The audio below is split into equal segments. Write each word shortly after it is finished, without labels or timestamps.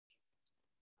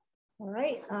All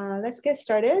right, let's get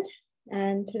started.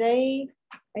 And today,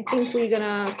 I think we're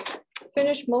gonna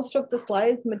finish most of the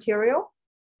slides material.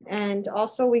 And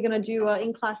also we're gonna do an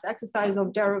in-class exercise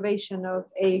of derivation of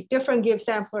a different Gibbs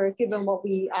sampler given what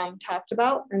we talked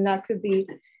about. And that could be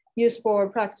used for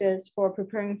practice for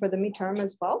preparing for the midterm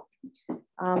as well.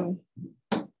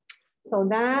 So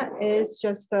that is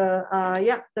just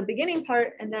the beginning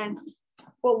part. And then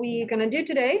what we're gonna do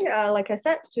today, like I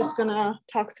said, just gonna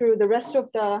talk through the rest of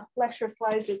the lecture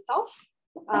slides itself.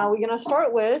 We're gonna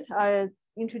start with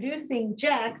introducing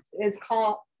JAGS.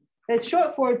 It's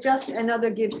short for just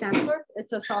another Gibbs sampler.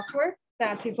 It's a software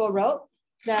that people wrote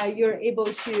that you're able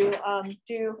to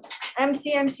do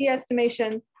MCMC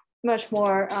estimation much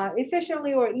more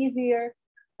efficiently or easier.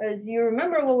 As you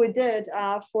remember what we did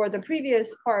for the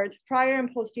previous part, prior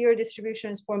and posterior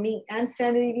distributions for mean and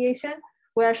standard deviation,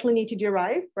 we actually need to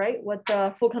derive, right, what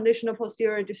the full conditional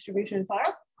posterior distributions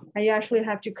are. And you actually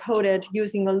have to code it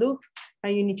using a loop,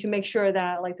 and you need to make sure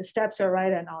that like the steps are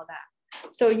right and all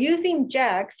that. So using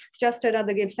JAGS, just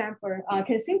another Gibbs sampler,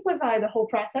 can simplify the whole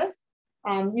process.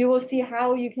 You will see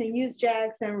how you can use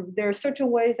JAGS, and there are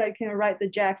certain ways that you can write the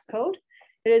JAGS code.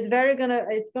 It's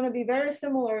gonna be very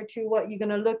similar to what you're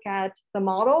gonna look at the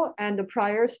model and the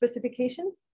prior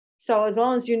specifications. So as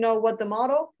long as you know what the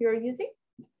model you're using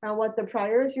and what the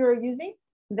priors you're using,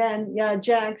 then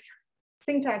JAGS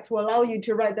syntax will allow you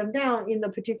to write them down in the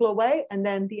particular way, and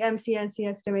then the MCMC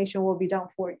estimation will be done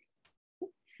for you.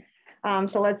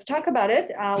 So let's talk about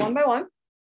it one by one.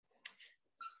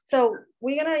 So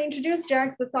we're gonna introduce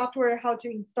JAGS, the software, how to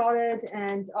install it,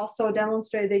 and also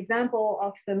demonstrate the example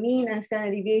of the mean and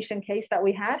standard deviation case that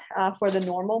we had for the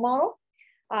normal model.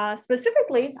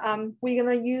 Specifically, we're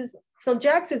gonna use, so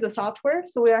JAGS is a software,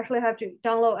 so we actually have to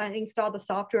download and install the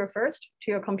software first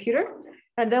to your computer.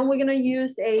 And then we're gonna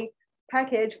use a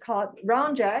package called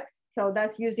round JAGS. So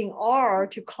that's using R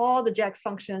to call the JAGS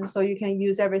function, so you can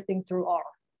use everything through R.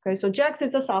 Okay, so JAGS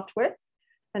is a software.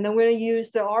 And then we're gonna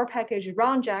use the R package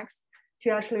round JAGS to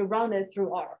actually run it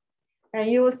through R. And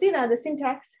you will see that the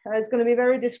syntax is gonna be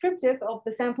very descriptive of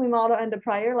the sampling model and the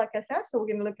prior, like I said. So we're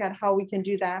gonna look at how we can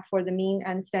do that for the mean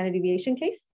and standard deviation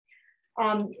case.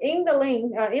 In the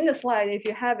link, in the slide, if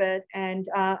you have it, and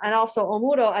also on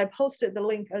Moodle, I posted the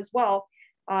link as well.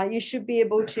 You should be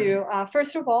able to,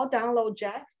 first of all, download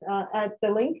JAGS at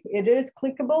the link. It is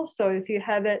clickable. So if you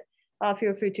have it,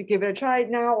 feel free to give it a try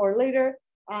now or later.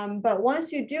 But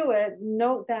once you do it,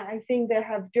 note that I think they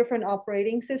have different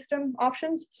operating system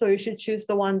options. So you should choose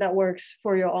the one that works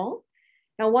for your own.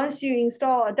 And once you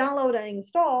download and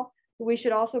install, we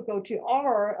should also go to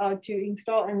R to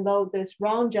install and load this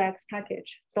round JAGS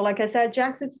package. So like I said,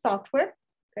 JAGS is software.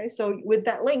 Okay, so with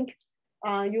that link,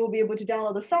 you will be able to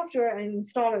download the software and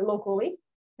install it locally.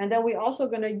 And then we're also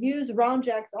gonna use round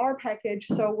JAGS R package,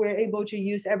 so we're able to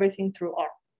use everything through R.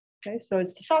 Okay, so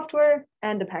it's the software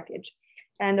and the package.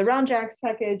 And the round JAGS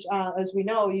package, as we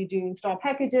know, you do install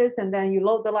packages and then you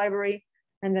load the library,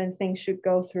 and then things should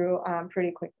go through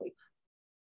pretty quickly.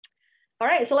 All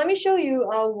right, so let me show you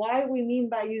why we mean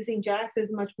by using JAGS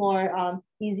is much more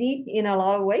easy in a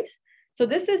lot of ways. So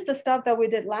this is the stuff that we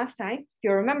did last time. If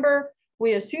you remember,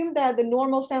 we assumed that the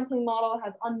normal sampling model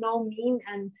has unknown mean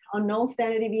and unknown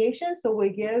standard deviation. So we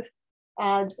give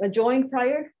a joint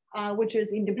prior, which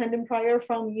is independent prior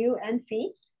from mu and phi.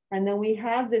 And then we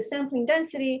have the sampling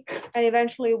density, and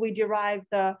eventually we derive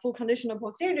the full conditional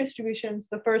posterior distributions,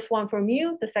 the first one for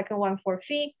mu, the second one for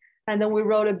phi, and then we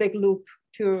wrote a big loop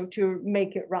to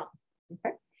make it run,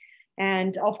 okay?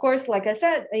 And of course, like I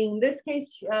said, in this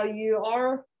case, you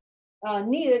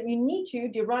need to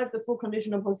derive the full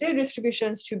conditional posterior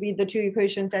distributions to be the two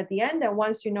equations at the end. And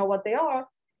once you know what they are,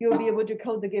 you'll be able to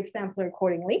code the Gibbs sampler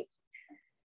accordingly.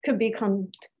 Could be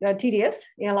tedious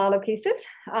in a lot of cases.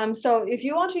 So if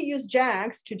you want to use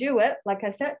JAGS to do it, like I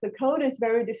said, the code is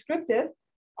very descriptive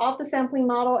of the sampling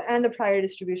model and the prior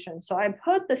distribution. So I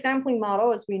put the sampling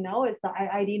model, as we know, is the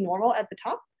IID normal at the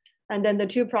top, and then the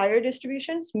two prior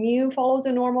distributions, mu follows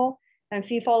a normal and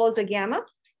phi follows a gamma.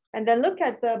 And then look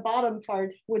at the bottom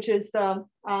part, which is the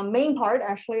main part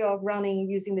actually of running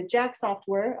using the JAGS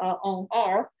software on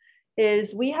R,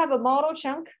 is we have a model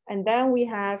chunk, and then we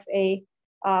have a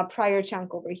prior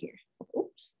chunk over here.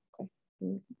 Oops.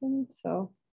 Okay.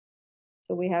 So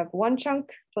we have one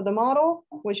chunk for the model,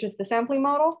 which is the sampling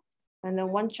model, and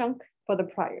then one chunk for the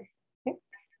prior. Okay.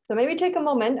 So maybe take a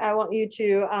moment. I want you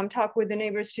to talk with the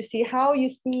neighbors to see how you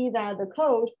see that the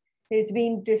code is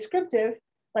being descriptive,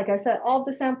 like I said, all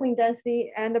the sampling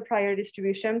density and the prior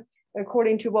distribution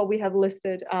according to what we have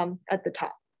listed at the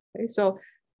top. Okay. So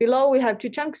below we have two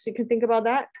chunks. You can think about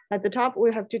that. At the top,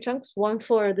 we have two chunks, one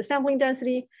for the sampling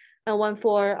density, and one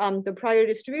for the prior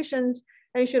distributions.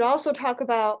 And you should also talk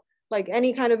about like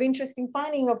any kind of interesting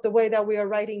finding of the way that we are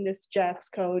writing this JAGS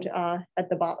code at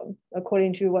the bottom,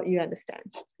 according to what you understand.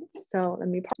 So let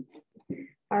me,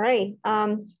 all right.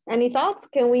 Any thoughts?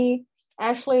 Can we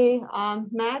actually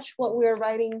match what we are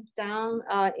writing down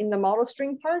in the model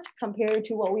string part compared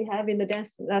to what we have in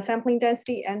the sampling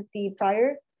density and the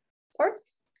prior part?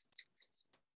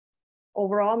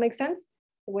 Overall, makes sense?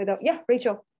 Without, yeah,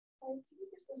 Rachel.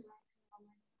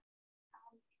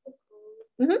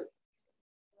 Mm-hmm.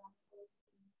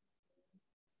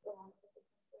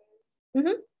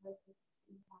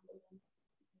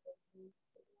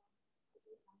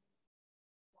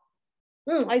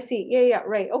 I see. Yeah,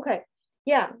 right. Okay.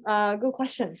 Yeah, good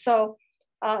question. So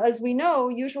as we know,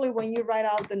 usually when you write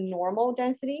out the normal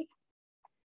density,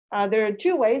 there are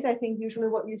two ways. I think usually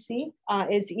what you see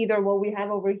is either what we have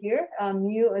over here,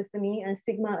 mu as the mean and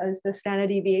sigma as the standard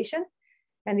deviation.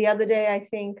 And the other day, I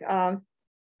think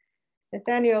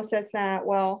Nathaniel says that,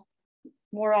 well,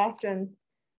 more often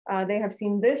they have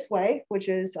seen this way, which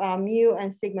is mu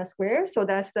and sigma squared. So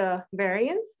that's the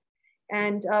variance.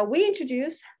 And we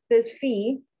introduce this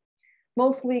phi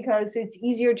mostly because it's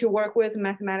easier to work with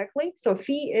mathematically. So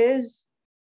phi is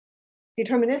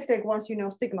deterministic once you know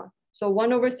sigma. So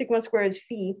 1 over sigma squared is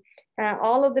phi. And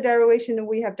all of the derivation that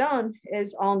we have done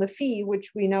is on the phi,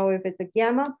 which we know if it's a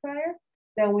gamma prior,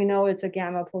 then we know it's a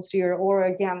gamma posterior or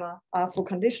a gamma for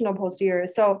conditional posterior.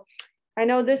 So I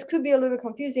know this could be a little bit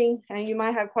confusing and you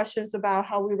might have questions about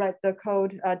how we write the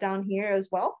code down here as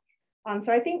well.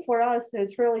 So I think for us,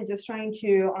 it's really just trying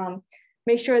to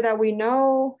make sure that we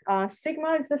know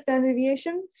sigma is the standard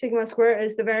deviation, sigma squared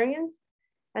is the variance,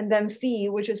 and then phi,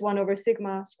 which is 1 over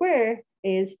sigma squared,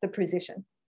 is the precision.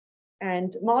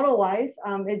 And model-wise,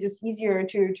 it's just easier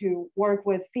to work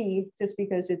with phi just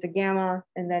because it's a gamma,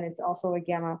 and then it's also a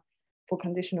gamma for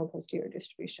conditional posterior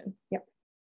distribution. Yep.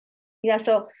 Yeah,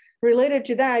 so related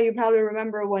to that, you probably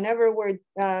remember whenever we're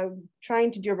trying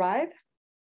to derive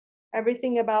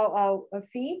everything about a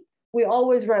phi, we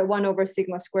always write 1 over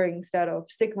sigma squared instead of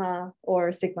sigma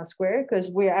or sigma squared because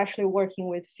we're actually working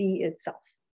with phi itself.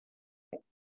 Okay.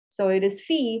 So it is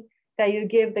phi that you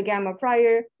give the gamma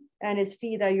prior, and it's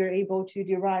phi that you're able to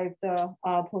derive the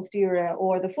posterior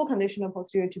or the full conditional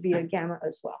posterior to be a gamma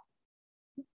as well.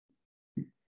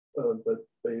 But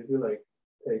if you like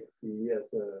take phi as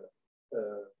a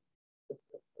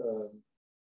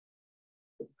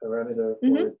parameter for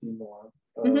d norm,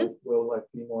 will like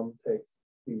d norm takes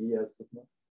phi as sigma?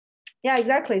 Yeah,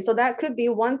 exactly. So that could be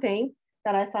one thing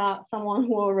that I thought someone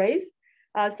will raise.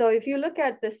 So if you look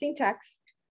at the syntax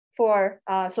for,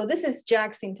 so this is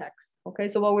JAGS syntax. Okay,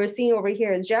 so what we're seeing over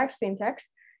here is JAGS syntax.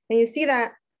 And you see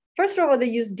that, first of all, they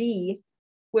use D,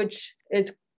 which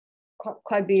is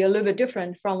quite be a little bit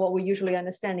different from what we usually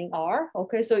understand in R.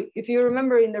 Okay, so if you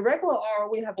remember in the regular R,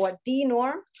 we have what? D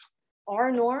norm,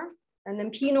 R norm, and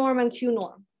then P norm and Q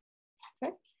norm.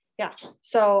 Okay, yeah,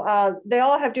 so they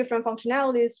all have different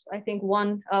functionalities. I think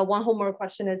one homework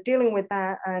question is dealing with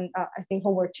that, and I think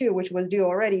homework 2, which was due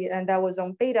already, and that was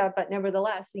on beta, but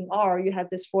nevertheless, in R, you have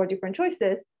this 4 different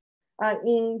choices.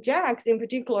 In JAGS in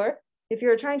particular, if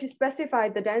you're trying to specify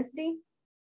the density,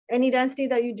 any density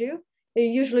that you do, it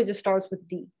usually just starts with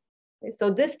D. Okay, so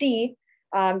this D,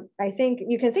 I think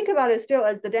you can think about it still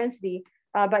as the density,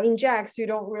 but in JAGS, you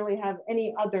don't really have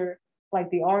any other, like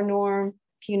the R norm,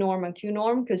 P norm, and Q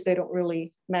norm, because they don't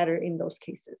really matter in those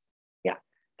cases. Yeah,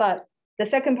 but the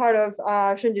second part of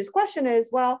Shunji's question is,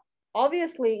 well,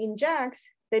 obviously in JAGS,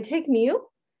 they take mu,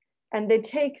 and they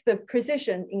take the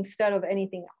precision instead of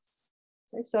anything else.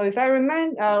 Okay, so if I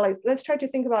remind, like, let's try to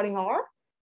think about in R,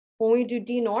 when we do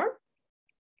D norm,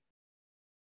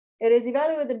 it is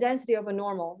evaluate the density of a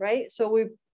normal, right? So we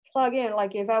plug in,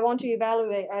 like if I want to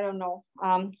evaluate, I don't know,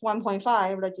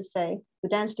 1.5, let's just say the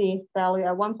density value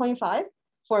at 1.5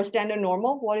 for a standard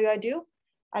normal, what do?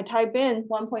 I type in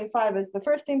 1.5 as the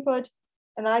first input,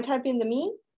 and then I type in the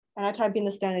mean, and I type in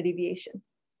the standard deviation.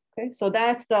 Okay, so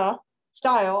that's the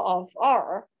style of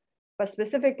R, but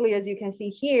specifically, as you can see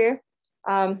here,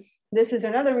 this is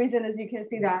another reason, as you can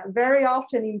see that very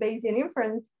often in Bayesian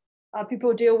inference,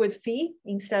 people deal with phi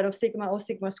instead of sigma or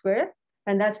sigma squared.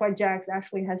 And that's why JAGS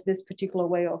actually has this particular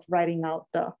way of writing out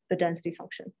the density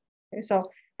function. Okay,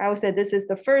 so I would say this is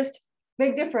the first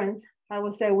big difference I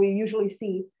would say we usually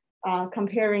see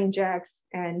comparing JAGS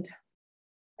and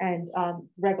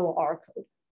regular R code.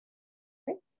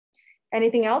 Okay.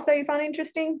 Anything else that you found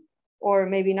interesting? Or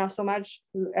maybe not so much,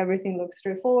 everything looks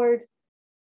straightforward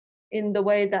in the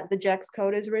way that the JAGS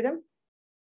code is written?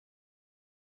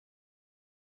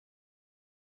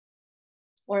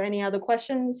 Or any other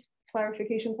questions?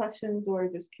 clarification questions or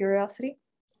just curiosity?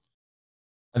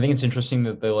 I think it's interesting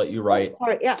that they let you write. Oh,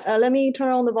 sorry, yeah, let me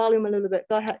turn on the volume a little bit.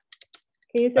 Go ahead.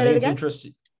 Can you say it again?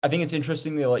 I think it's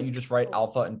interesting they let you just write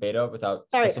alpha and beta without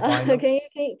specifying them. Can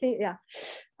you, yeah,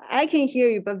 I can hear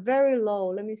you, but very low.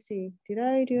 Let me see. Did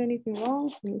I do anything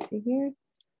wrong? Let me see here.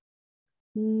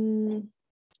 Can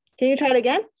you try it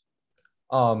again?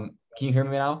 Can you hear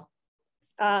me now?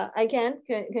 I can.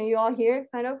 Can you all hear?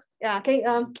 Kind of. Yeah. Okay.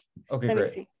 Okay, let great.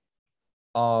 Me see.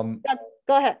 Yeah,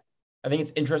 go ahead. I think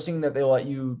it's interesting that they let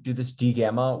you do this D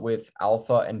gamma with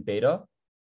alpha and beta.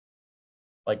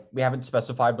 Like we haven't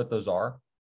specified what those are.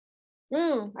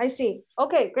 I see.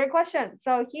 Okay, great question.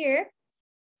 So here,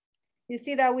 you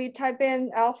see that we type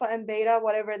in alpha and beta,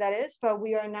 whatever that is, but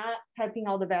we are not typing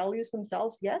all the values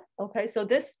themselves yet. Okay, so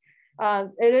this,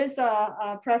 it is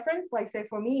a preference. Like say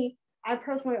for me, I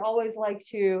personally always like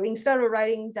to, instead of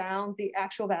writing down the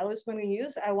actual values when we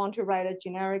use, I want to write a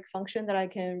generic function that I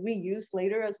can reuse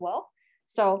later as well.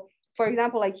 So for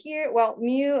example, like here, well,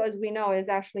 mu, as we know, is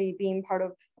actually being part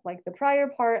of like the prior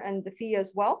part and the phi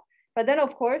as well. But then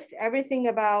of course, everything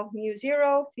about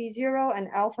mu0, phi0, and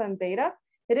alpha and beta,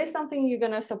 it is something you're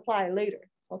gonna supply later,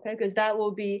 okay? Because that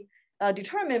will be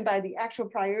determined by the actual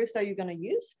priors that you're gonna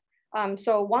use.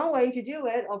 So one way to do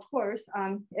it, of course,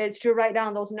 is to write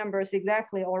down those numbers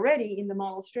exactly already in the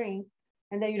model string,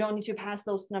 and then you don't need to pass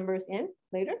those numbers in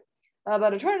later.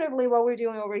 But alternatively, what we're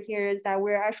doing over here is that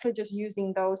we're actually just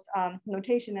using those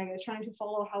notation, I guess, trying to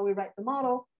follow how we write the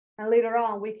model, and later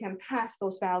on we can pass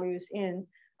those values in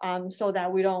so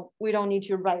that we don't need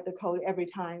to write the code every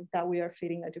time that we are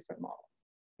fitting a different model.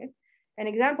 Okay? An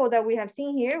example that we have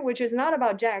seen here, which is not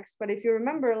about JAGS, but if you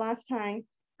remember last time,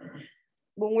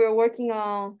 when we were working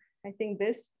on, I think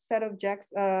this set of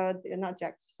JAGS, not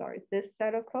JAGS, sorry, this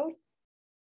set of code.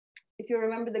 If you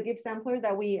remember the Gibbs sampler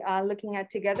that we are looking at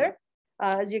together,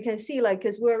 as you can see, like,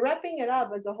 because we're wrapping it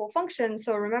up as a whole function.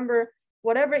 So remember,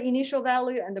 whatever initial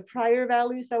value and the prior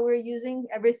values that we're using,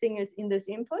 everything is in this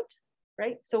input,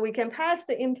 right? So we can pass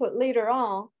the input later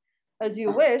on as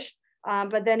you wish,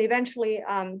 but then eventually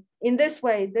in this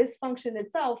way, this function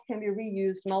itself can be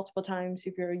reused multiple times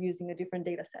if you're using a different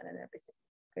data set and everything.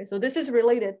 Okay, so this is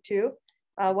related to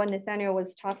what Nathaniel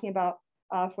was talking about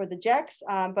for the JAGS,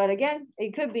 but again,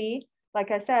 it could be,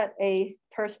 like I said, a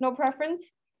personal preference.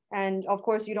 And of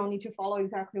course, you don't need to follow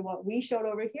exactly what we showed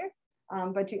over here.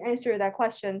 But to answer that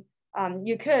question,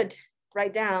 you could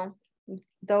write down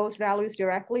those values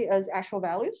directly as actual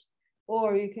values,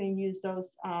 or you can use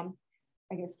those, I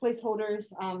guess,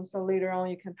 placeholders. So later on,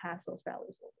 you can pass those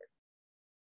values over.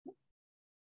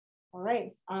 All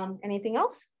right, anything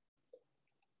else?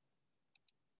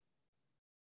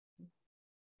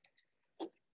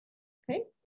 Okay,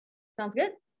 sounds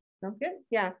good. Sounds good,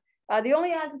 yeah. The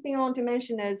only other thing I want to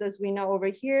mention is, as we know over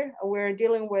here, we're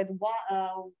dealing with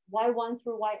y1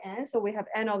 through yn, so we have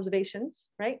n observations,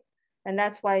 right? And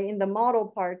that's why in the model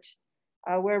part,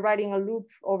 we're writing a loop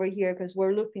over here because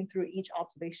we're looping through each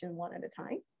observation one at a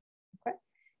time, okay?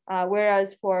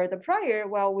 Whereas for the prior,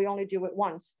 well, we only do it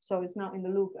once, so it's not in the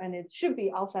loop and it should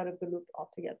be outside of the loop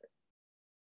altogether.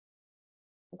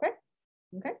 Okay,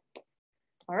 okay,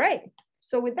 all right.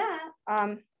 So with that,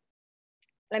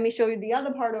 let me show you the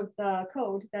other part of the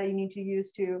code that you need to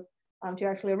use to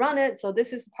actually run it. So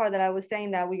this is the part that I was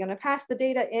saying that we're gonna pass the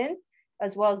data in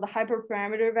as well as the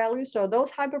hyperparameter values. So those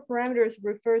hyperparameters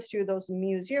refers to those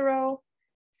mu0,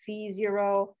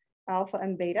 phi0, alpha,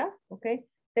 and beta, okay?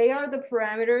 They are the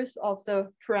parameters of the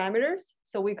parameters,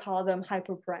 so we call them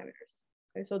hyperparameters.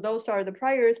 Okay, so those are the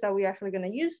priors that we're actually gonna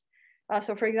use.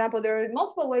 So for example, there are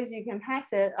multiple ways you can pass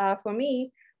it. For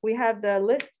me, we have the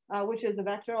list, which is a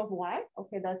vector of y.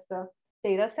 Okay, that's the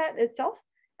data set itself.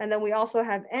 And then we also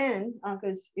have n,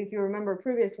 because if you remember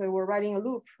previously, we're writing a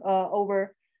loop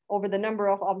over the number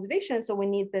of observations. So we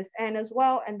need this n as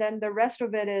well. And then the rest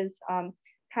of it is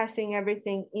passing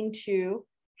everything into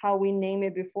how we name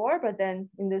it before, but then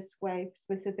in this way,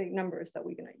 specific numbers that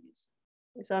we're gonna use.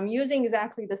 So I'm using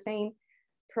exactly the same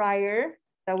prior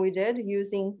that we did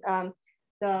using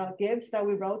the Gibbs that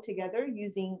we wrote together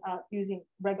using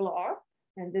regular R,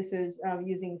 and this is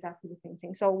using exactly the same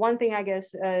thing. So one thing I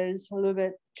guess is a little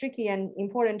bit tricky and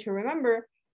important to remember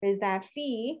is that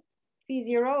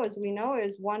phi0, as we know,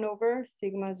 is 1 over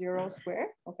sigma 0 squared.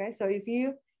 Okay, so if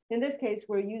you, in this case,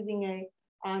 we're using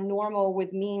a normal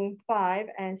with mean 5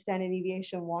 and standard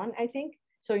deviation 1, I think.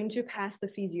 So you need to pass the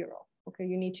phi0. Okay,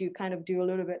 you need to kind of do a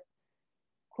little bit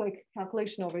quick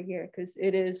calculation over here because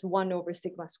it is 1 over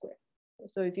sigma squared.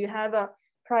 So if you have a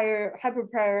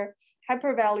hyperparameter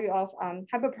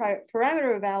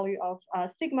value of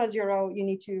sigma 0, you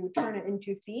need to turn it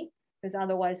into phi, because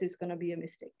otherwise it's going to be a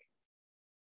mistake.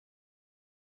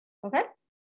 Okay,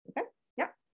 okay, yeah,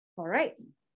 all right.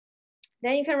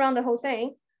 Then you can run the whole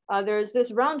thing. There's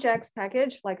this round JAGS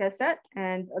package, like I said,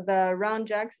 and the round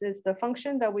JAGS is the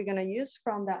function that we're gonna use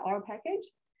from that R package.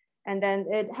 And then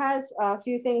it has a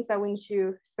few things that we need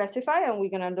to specify, and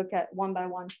we're gonna look at one by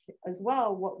one as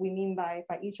well, what we mean by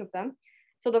each of them.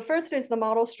 So the first is the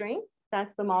model string.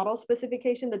 That's the model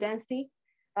specification, the density,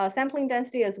 sampling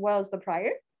density, as well as the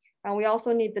prior. And we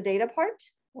also need the data part,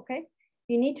 okay?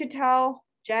 You need to tell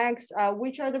JAGS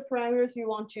which are the parameters you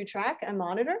want to track and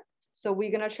monitor. So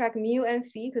we're gonna track mu and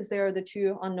phi because they are the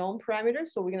two unknown parameters.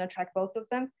 So we're gonna track both of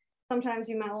them. Sometimes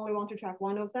you might only want to track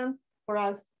one of them. For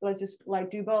us, let's just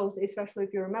like do both, especially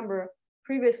if you remember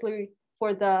previously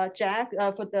for the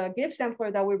for the Gibbs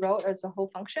sampler that we wrote as a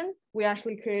whole function, we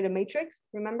actually created a matrix,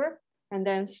 remember? And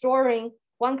then storing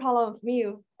one column of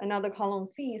mu, another column of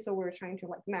phi. So we're trying to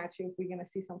like match if we're gonna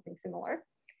see something similar.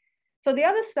 So the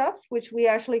other stuff, which we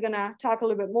actually gonna talk a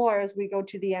little bit more as we go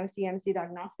to the MCMC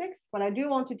diagnostics, but I do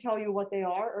want to tell you what they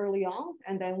are early on,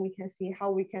 and then we can see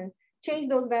how we can change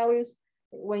those values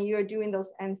when you're doing those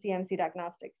MCMC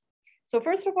diagnostics. So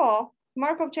first of all,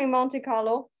 Markov chain Monte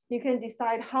Carlo, you can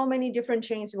decide how many different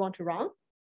chains you want to run.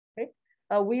 Okay,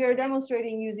 we are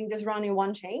demonstrating using just running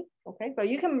one chain. Okay, but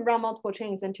you can run multiple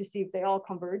chains and to see if they all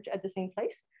converge at the same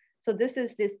place. So this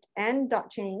is this n dot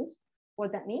chains,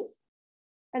 what that means.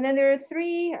 And then there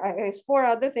are four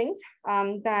other things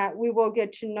that we will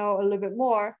get to know a little bit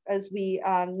more as we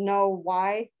know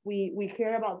why we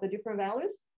care about the different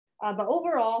values. But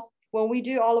overall, when we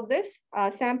do all of this,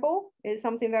 sample is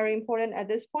something very important at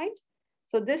this point.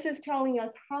 So this is telling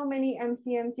us how many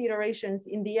MCMC iterations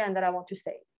in the end that I want to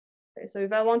save. Okay, so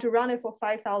if I want to run it for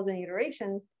 5,000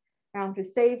 iterations, I want to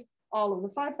save all of the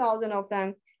 5,000 of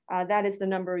them, that is the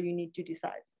number you need to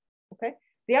decide, okay?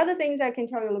 The other things I can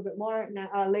tell you a little bit more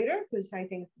later, because I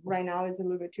think right now is a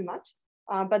little bit too much.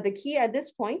 But the key at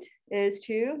this point is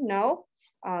to know,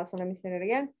 so let me say it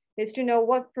again, is to know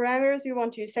what parameters you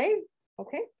want to save,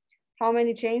 okay? How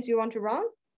many chains you want to run,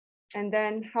 and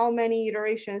then how many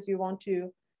iterations you want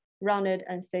to run it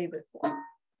and save it for.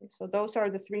 So those are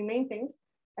the three main things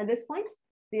at this point.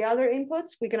 The other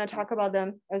inputs, we're gonna talk about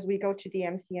them as we go to the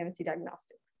MCMC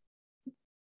diagnostics.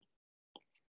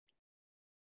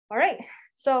 All right,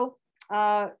 so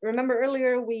remember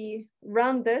earlier we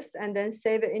run this and then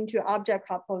save it into object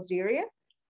called posterior.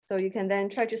 So you can then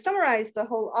try to summarize the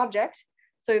whole object.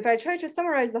 So if I try to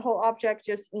summarize the whole object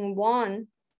just in one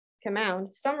command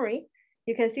summary,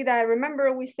 you can see that,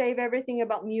 remember we save everything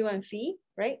about mu and phi,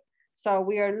 right? So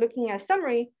we are looking at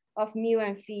summary of mu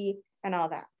and phi and all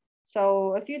that.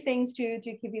 So a few things to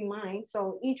keep in mind.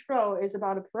 So each row is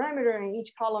about a parameter and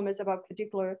each column is about a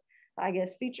particular, I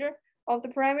guess, feature of the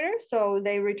parameter. So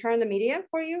they return the median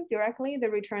for you directly. They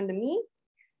return the mean.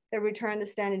 They return the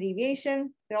standard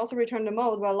deviation. They also return the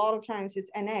mode, but a lot of times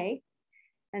it's NA.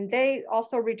 And they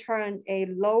also return a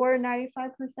lower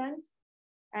 95%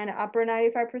 and upper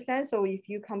 95%. So if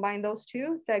you combine those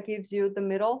two, that gives you the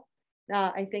middle,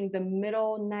 I think the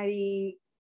middle 90%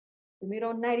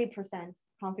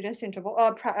 confidence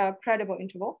interval, credible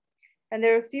interval. And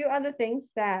there are a few other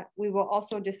things that we will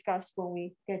also discuss when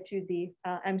we get to the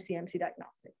MCMC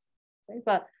diagnostics. Okay?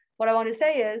 But what I want to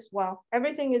say is, well,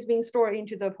 everything is being stored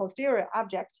into the posterior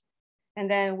object.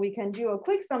 And then we can do a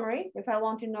quick summary. If I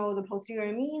want to know the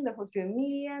posterior mean, the posterior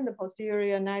median, the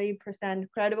posterior 90%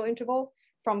 credible interval,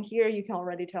 from here, you can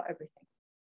already tell everything.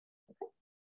 Okay.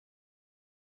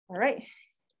 All right.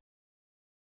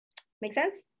 Make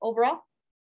sense overall?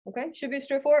 Okay, should be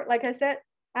straightforward. Like I said,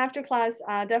 after class,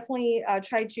 definitely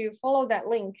try to follow that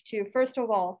link to, first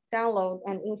of all, download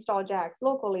and install JAGS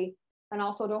locally. And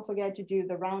also don't forget to do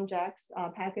the round JAGS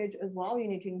package as well. You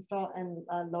need to install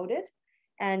and load it.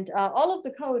 And all of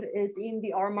the code is in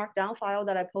the R Markdown file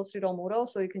that I posted on Moodle.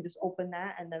 So you can just open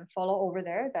that and then follow over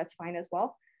there. That's fine as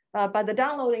well. But the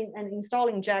downloading and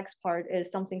installing JAGS part is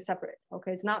something separate.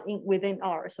 Okay, it's not within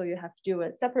R, so you have to do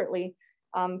it separately.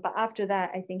 But after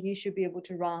that, I think you should be able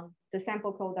to run the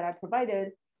sample code that I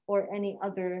provided or any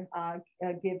other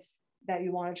Gibbs that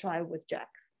you want to try with JAGS.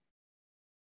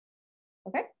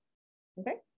 Okay,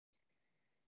 okay.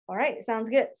 All right, sounds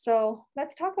good. So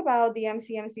let's talk about the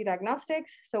MCMC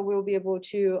diagnostics. So we'll be able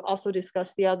to also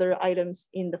discuss the other items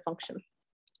in the function.